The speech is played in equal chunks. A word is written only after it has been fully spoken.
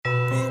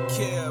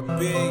Care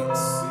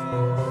Beats.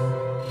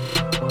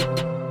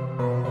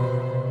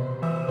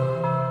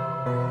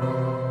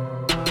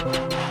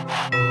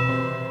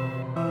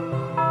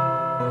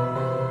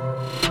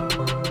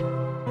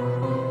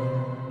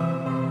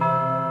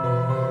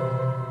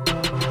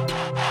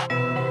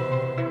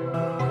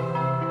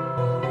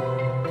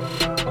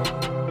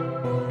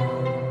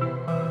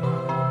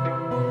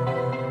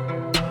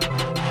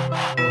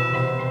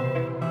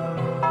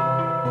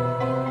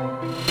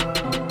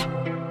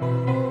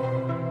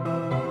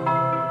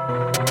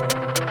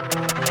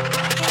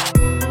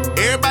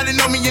 Everybody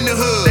know me in the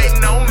hood. They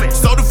know me.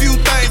 Sold a few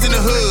things in the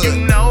hood.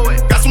 You know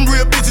it. Got some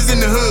real bitches in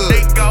the hood.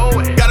 They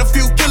going. Got a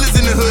few killers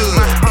in the hood.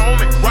 My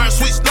homies. Ride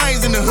switch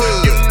lanes in the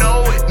hood. You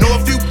know it. Know a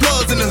few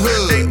plugs in the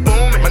hood. They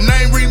booming. My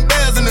name ring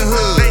bells in the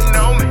hood. They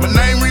know me. My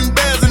name ring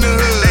bells in the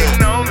hood. They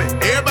know me.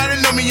 Everybody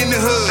know me in the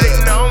hood. They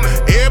know me.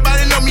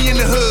 Everybody know me in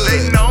the hood.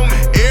 They know me.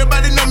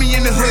 Everybody know me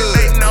in the hood.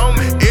 They know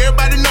me.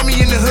 Everybody know me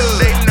in the hood.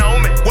 They know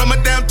me. Wear my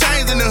damn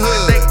chains in the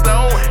hood. They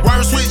blowing.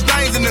 Ride switch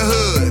lanes in the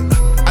hood.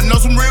 I know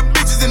some real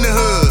bitches in the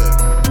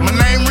hood. My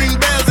name ring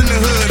bells in the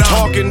hood.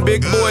 Talking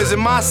big boys in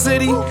my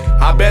city,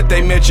 I bet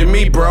they mention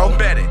me, bro.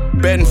 Bet it.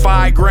 Betting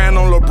 $5 grand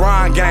on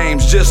LeBron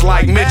games, just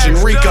like Mitch and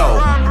Rico.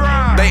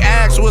 They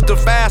asked what's the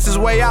fastest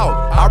way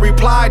out. I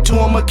replied to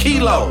them, a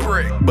kilo.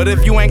 But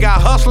if you ain't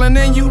got hustling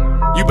in you,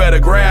 you better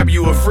grab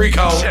you a freak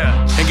hoe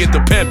and get the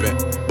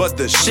pimpin'. But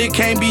the shit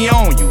can't be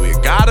on you,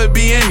 it gotta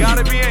be in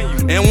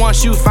you. And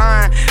once you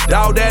find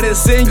out that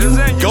it's in you,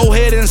 go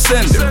ahead and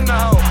send her.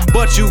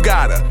 But you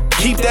gotta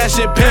keep that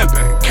shit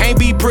pimpin', can't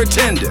be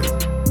pretending.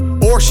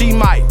 Or she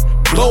might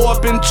blow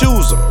up and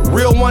choose a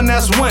real one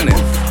that's winning.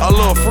 A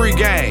little free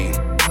game.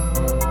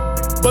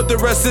 But the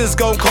rest is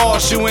gon'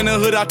 cost you. In the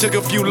hood I took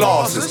a few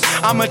losses.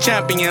 I'm a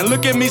champion,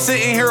 look at me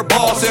sitting here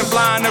bossing,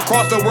 flying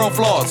across the world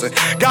flossing.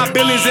 Got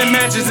billions and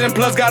mansions and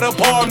plus got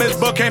apartments,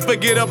 but can't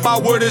forget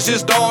about where this shit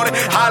started.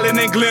 Highland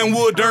and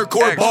Glenwood, dirt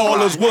court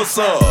ballers, what's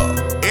up?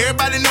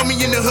 Everybody know me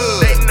in the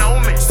hood. They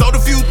know me. Sold a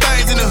few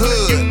things in the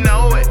hood. You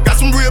know it. Got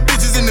some real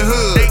bitches in the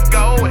hood. They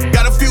going.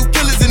 Got a few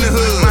killers in the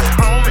hood. My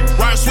homies.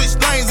 Ride switch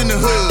lanes in the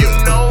hood. You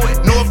know it.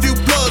 Know a few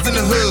plugs in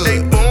the hood.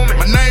 They booming.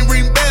 My name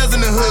ring bells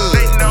in the hood.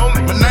 They know me.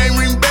 My name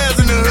ring bells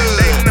in the hood.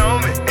 They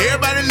know me.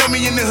 Everybody know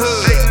me in the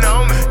hood. They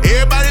know me.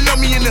 Everybody know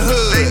me in the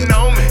hood. They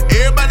know me.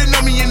 Everybody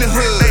know me in the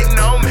hood. They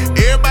know me.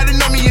 Everybody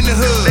know me in the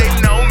hood. They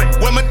know me.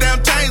 Wear my damn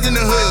chains in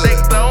the hood. They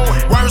blowing.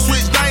 Ride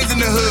switch lanes in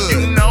the hood.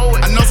 You know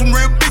it. I know some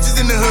real bitches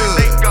in the hood.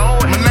 They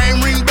going. My name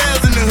ring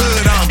bells in the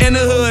hood. In the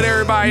hood,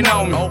 everybody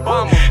know me.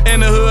 In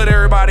the hood,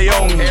 everybody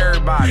own me.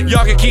 Everybody.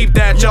 Y'all can keep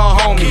that, y'all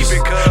homies.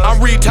 Keep it, cuz.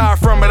 I'm retired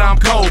from it, I'm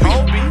Kobe.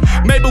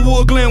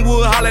 Maplewood,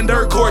 Glenwood, Highland,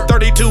 Dirt Court,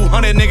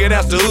 3200, nigga,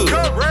 that's the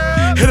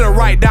hood. Hit her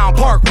right down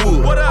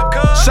Parkwood. What up,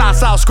 cuz?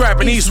 Shots out,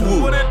 scrapping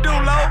Eastwood. What it do,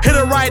 low? Hit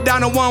her right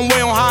down the one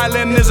way on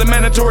Highland, is a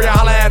mandatory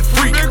holla at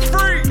freak. Big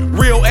free.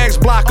 Real X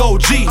Block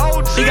OG.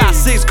 He got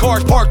 6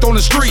 cars parked on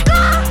the street.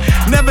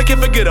 Never can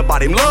forget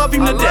about him, love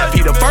him to death.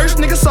 He the first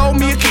nigga sold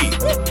me a key.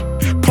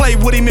 Play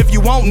with him if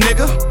you want,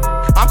 nigga.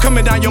 I'm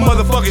coming down your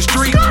motherfucking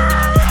street.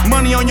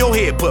 Money on your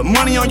head, put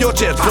money on your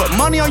chest, put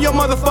money on your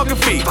motherfucking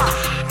feet.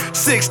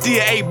 60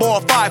 or 8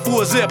 ball, 5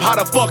 full zip. How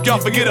the fuck y'all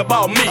forget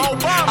about me?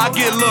 I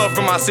get love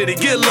from my city,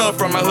 get love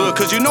from my hood,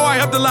 cause you know I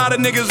helped a lot of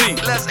niggas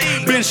eat. Let's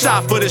eat. Been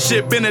shot for this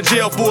shit, been in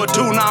jail for it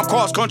too. Now I'm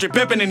cross country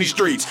pimping in these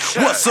streets.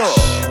 What's up?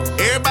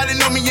 Everybody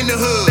know me in the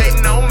hood.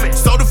 They know me.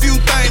 Sold a few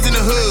things in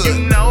the hood.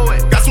 You know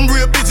it. Got some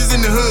real bitches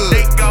in the hood.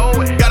 They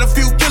going. Got a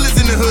few killers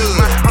in the hood.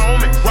 My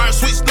homies. Ride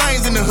switch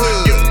lanes in the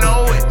hood.